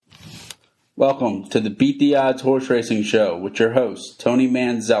Welcome to the Beat the Odds Horse Racing Show with your host, Tony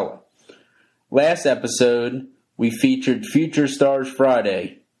Manzella. Last episode, we featured Future Stars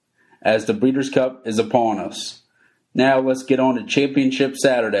Friday as the Breeders' Cup is upon us. Now let's get on to Championship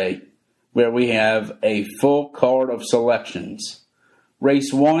Saturday, where we have a full card of selections.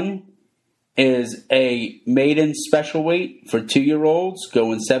 Race 1 is a maiden special weight for 2-year-olds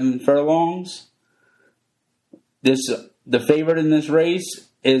going 7 furlongs. The favorite in this race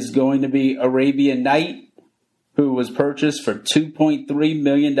is going to be Arabian Night, who was purchased for $2.3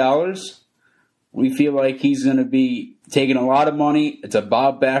 million. We feel like he's going to be taking a lot of money. It's a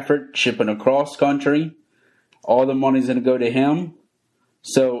Bob Baffert shipping across country. All the money's going to go to him.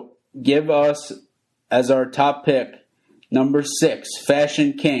 So give us, as our top pick, number 6,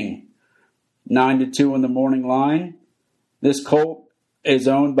 Fashion King, 9-2 in the morning line. This colt is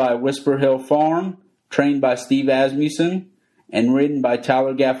owned by Whisper Hill Farm, trained by Steve Asmussen, and ridden by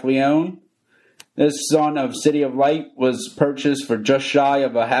Tyler Gaffleone. This son of City of Light was purchased for just shy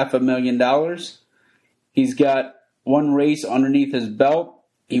of $500,000. He's got one race underneath his belt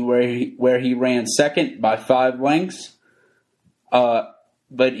where he ran second by 5 lengths. But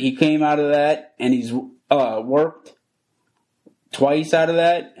he came out of that and he's worked twice out of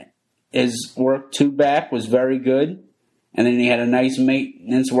that. His work 2 back was very good. And then he had a nice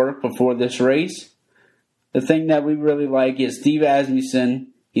maintenance work before this race. The thing that we really like is Steve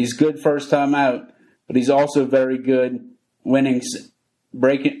Asmussen. He's good first time out, but he's also very good winning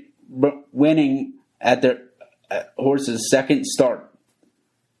at their horse's second start.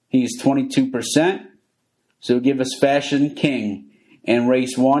 He's 22%, so give us Fashion King in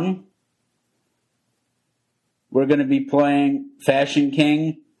race 1. We're going to be playing Fashion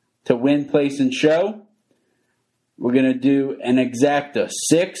King to win, place, and show. We're going to do an exacta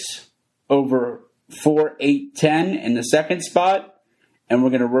 6 over 4, 8, 10 in the second spot, and we're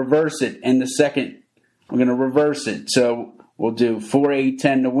going to reverse it in the second. We're going to reverse it. So we'll do 4, 8,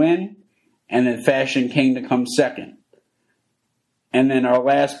 10 to win, and then Fashion King to come second. And then our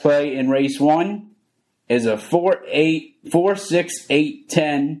last play in race 1 is a 4, 6, 8,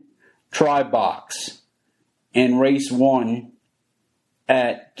 10 try box in race 1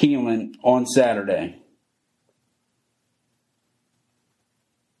 at Keeneland on Saturday.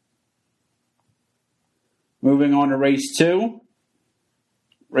 Moving on to race 2.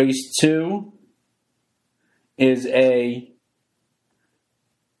 Race 2 is an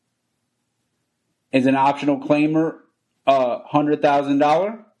optional claimer,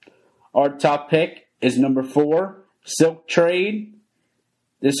 $100,000. Our top pick is number 4, Silk Trade.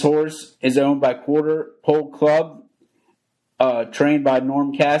 This horse is owned by Quarter Pole Club, trained by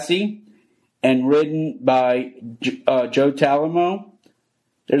Norm Cassie, and ridden by Joe Talamo.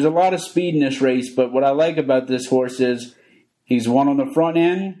 There's a lot of speed in this race, but what I like about this horse is he's one on the front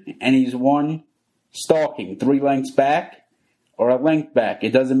end and he's one stalking, 3 lengths back or a length back.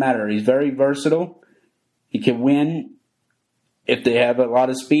 It doesn't matter. He's very versatile. He can win if they have a lot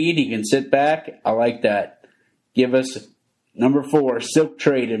of speed. He can sit back. I like that. Give us number 4, Silk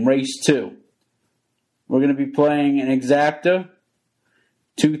Trade in race 2. We're going to be playing an exacta,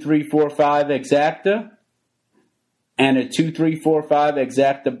 2, 3, 4, 5 exacta, and a 2, 3, 4, 5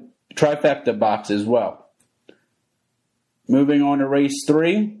 exacta trifecta box as well. Moving on to race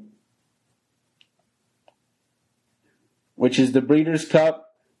 3, which is the Breeders'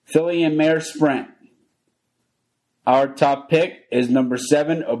 Cup Filly and Mare Sprint. Our top pick is number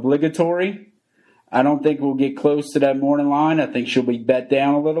 7, Obligatory. I don't think we'll get close to that morning line. I think she'll be bet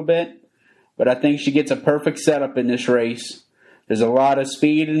down a little bit. But I think she gets a perfect setup in this race. There's a lot of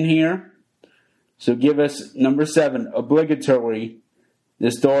speed in here. So give us number 7, Obligatory.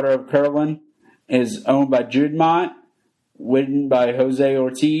 This daughter of Curlin is owned by Judemont, ridden by Jose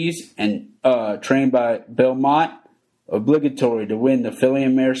Ortiz, and trained by Bill Mott. Obligatory to win the Filly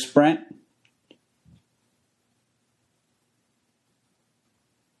and Mare Sprint.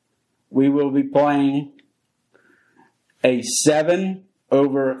 We will be playing a 7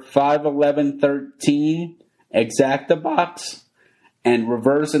 over 5, 11, 13 exacta box and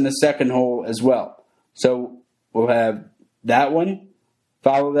reverse in the second hole as well. So we'll have that one.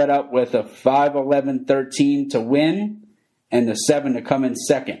 Follow that up with a 5, 11, 13 to win and the 7 to come in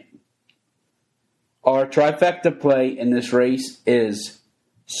second. Our trifecta play in this race is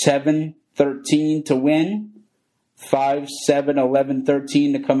 7, 13 to win, 5, 7, 11,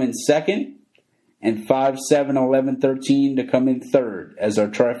 13 to come in second, and 5, 7, 11, 13 to come in third as our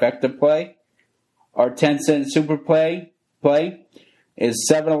trifecta play. Our 10-cent super play is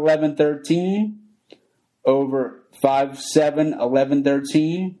 7, 11, 13 over 5, 7, 11,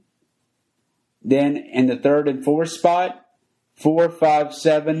 13. Then in the third and fourth spot, 4, 5,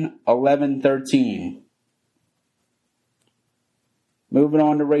 7, 11, 13. Moving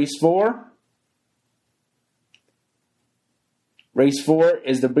on to race 4. Race 4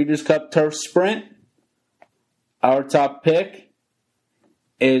 is the Breeders' Cup Turf Sprint. Our top pick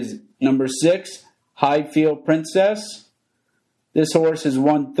is number 6, Highfield Princess. This horse has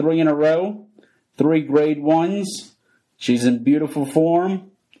won 3 in a row, 3 grade 1s. She's in beautiful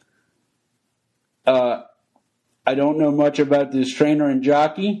form. I don't know much about this trainer and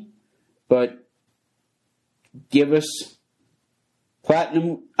jockey, but give us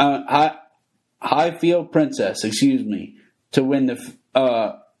Highfield Princess, to win the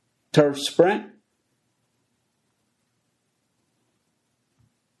Turf Sprint.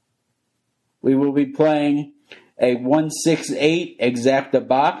 We will be playing a 168 exacta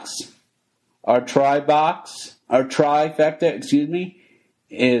box. Our trifecta,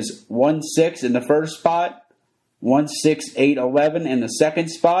 is 1-6 in the first spot, 1-6-8-11 in the second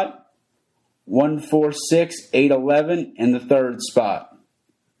spot, 1-4-6-8-11 in the third spot.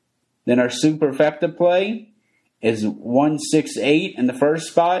 Then our superfecta play is 1-6-8 in the first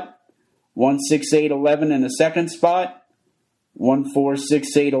spot, 1-6-8-11 in the second spot,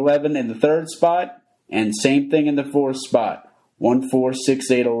 1-4-6-8-11 in the third spot, and same thing in the fourth spot,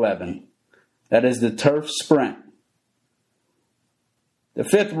 1-4-6-8-11. That is the Turf Sprint. The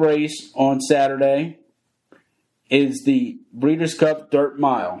 5th race on Saturday is the Breeders' Cup Dirt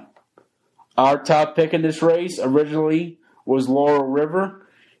Mile. Our top pick in this race originally was Laurel River.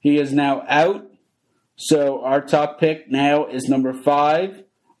 He is now out. So our top pick now is number 5,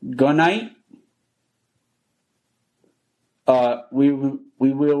 Gunite. We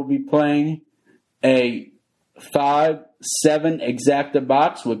will be playing a 5-7 exacta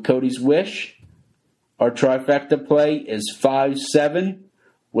box with Cody's Wish. Our trifecta play is 5-7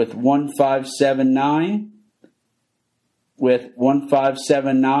 with 1-5-7-9, with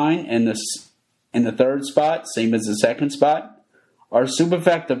 1-5-7-9 in the third spot, same as the second spot. Our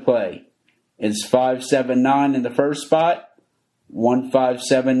superfecta play is 5-7-9 in the first spot,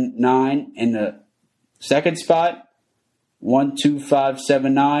 1-5-7-9 in the second spot,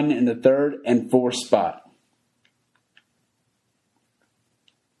 1-2-5-7-9 in the third and fourth spot.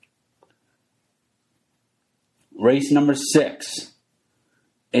 Race number 6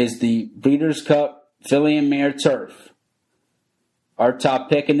 is the Breeders' Cup Filly and Mare Turf. Our top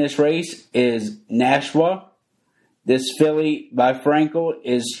pick in this race is Nashua. This filly by Frankel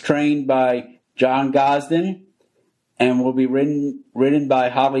is trained by John Gosden and will be ridden by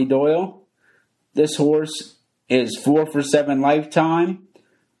Holly Doyle. This horse is 4 for 7 lifetime,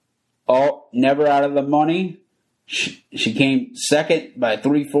 never out of the money. She came second by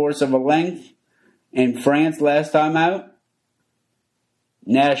 3/4 of a length in France last time out.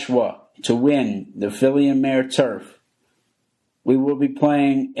 Nashua to win the Filly and Mare Turf. We will be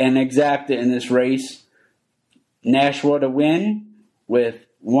playing an exacta in this race. Nashua to win with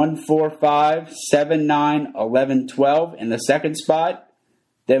 1-4-5-7-9-11-12 in the second spot.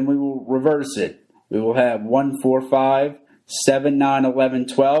 Then we will reverse it. We will have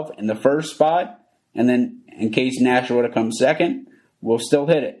 1-4-5-7-9-11-12 in the first spot. And then in case Nashua to come second, we'll still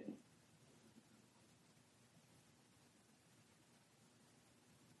hit it.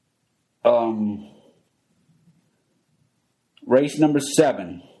 Race number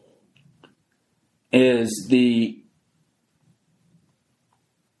 7 is the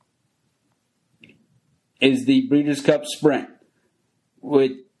Breeders' Cup Sprint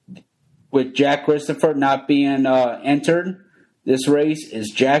with Jack Christopher not being entered. This race is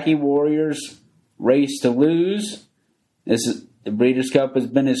Jackie Warrior's Race to Lose. The Breeders' Cup has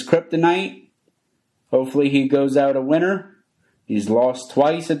been his kryptonite. Hopefully he goes out a winner. He's lost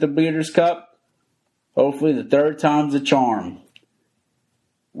twice at the Breeders' Cup. Hopefully the third time's a charm.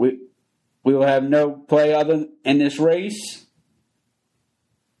 We will have no play other in this race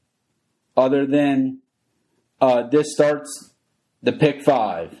other than this starts the pick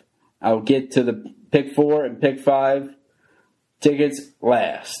 5. I'll get to the pick 4 and pick 5 tickets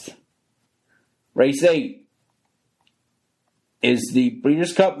last. Race 8 is the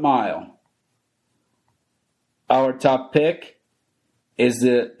Breeders' Cup Mile. Our top pick is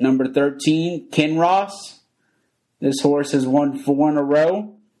the number 13, Kinross. This horse has won 4 in a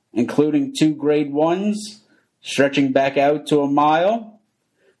row, including 2 grade 1s, stretching back out to a mile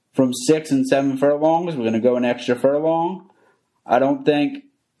from 6 and 7 furlongs. We're going to go an extra furlong. I don't think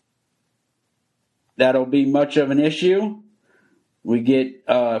that'll be much of an issue. We get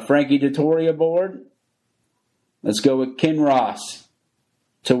Frankie Dettori aboard. Let's go with Kinross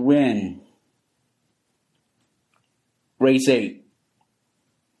to win race 8.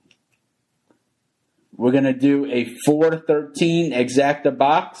 we're going to do a 4-13 exacta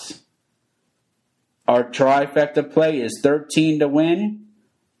box. Our trifecta play is 13 to win,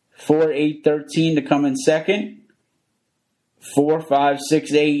 4-8-13 to come in second,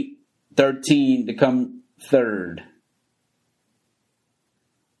 4-5-6-8-13 to come third.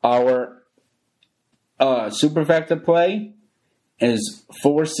 Our superfecta play is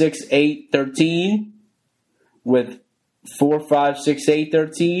 4-6-8-13 with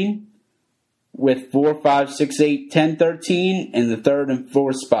 4-5-6-8-13 with 4-5-6-8-10-13 in the third and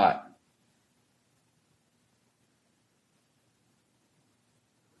fourth spot.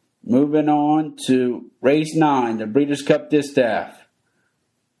 Moving on to race 9, the Breeders' Cup Distaff.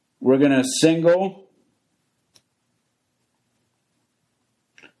 We're going to single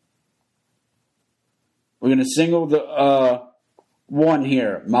the one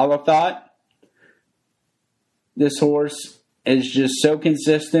here, Malathot. This horse is just so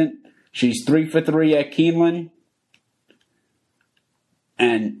consistent. She's 3 for 3 at Keeneland.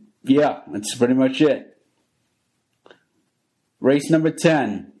 And yeah, that's pretty much it. Race number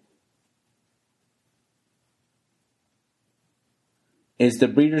 10 is the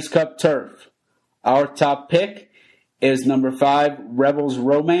Breeders' Cup Turf. Our top pick is number 5, Rebels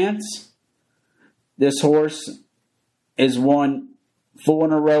Romance. This horse is won 4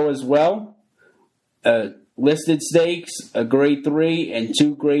 in a row as well. Listed stakes, a grade 3 and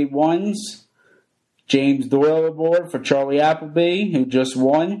 2 grade 1s. James Doyle aboard for Charlie Appleby, who just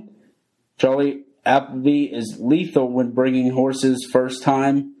won. Charlie Appleby is lethal when bringing horses first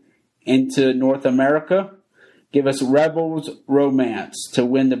time into North America. Give us Rebels Romance to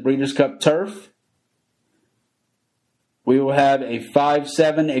win the Breeders' Cup Turf. We will have a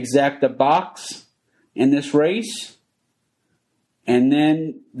 5-7 exacta box in this race. And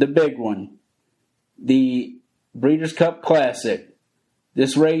then the big one, the Breeders' Cup Classic.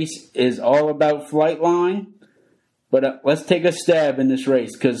 This race is all about Flightline, but let's take a stab in this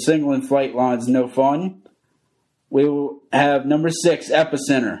race because singling Flightline is no fun. We will have number 6,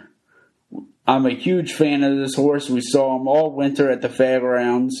 Epicenter. I'm a huge fan of this horse. We saw him all winter at the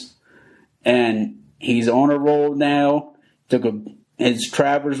fairgrounds, and he's on a roll now. His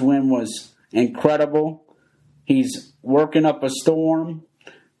Travers win was incredible. He's working up a storm.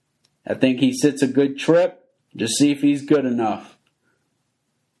 I think he sits a good trip. Just see if he's good enough.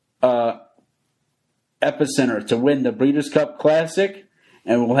 Epicenter to win the Breeders' Cup Classic,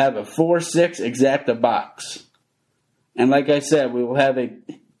 and we'll have a 4-6 exacta box. And like I said, we will have a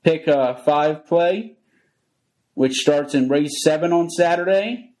pick 5 play, which starts in race 7 on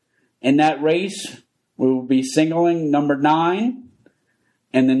Saturday. In that race, we will be singling number 9.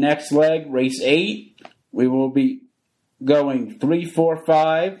 In the next leg, race 8, we will be going 3, 4,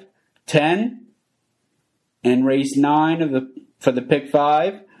 5, 10. And race 9 for the pick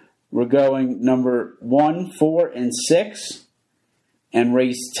 5, we're going number 1, 4, and 6. And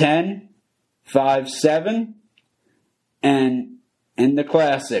race 10, 5, 7. And in the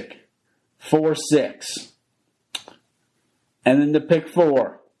Classic, 4, 6. And then the pick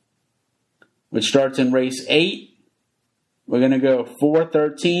 4, which starts in race 8, we're going to go 4,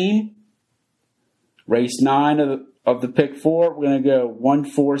 13. Race 9 of the pick 4, we're going to go 1,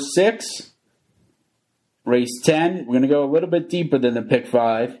 4, 6. Race 10, we're going to go a little bit deeper than the pick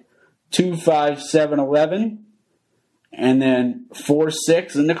 5. 2, 5, 7, 11. And then 4,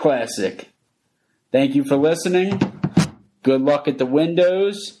 6 in the Classic. Thank you for listening. Good luck at the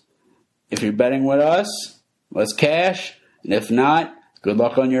windows. If you're betting with us, let's cash. And if not, good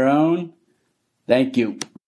luck on your own. Thank you.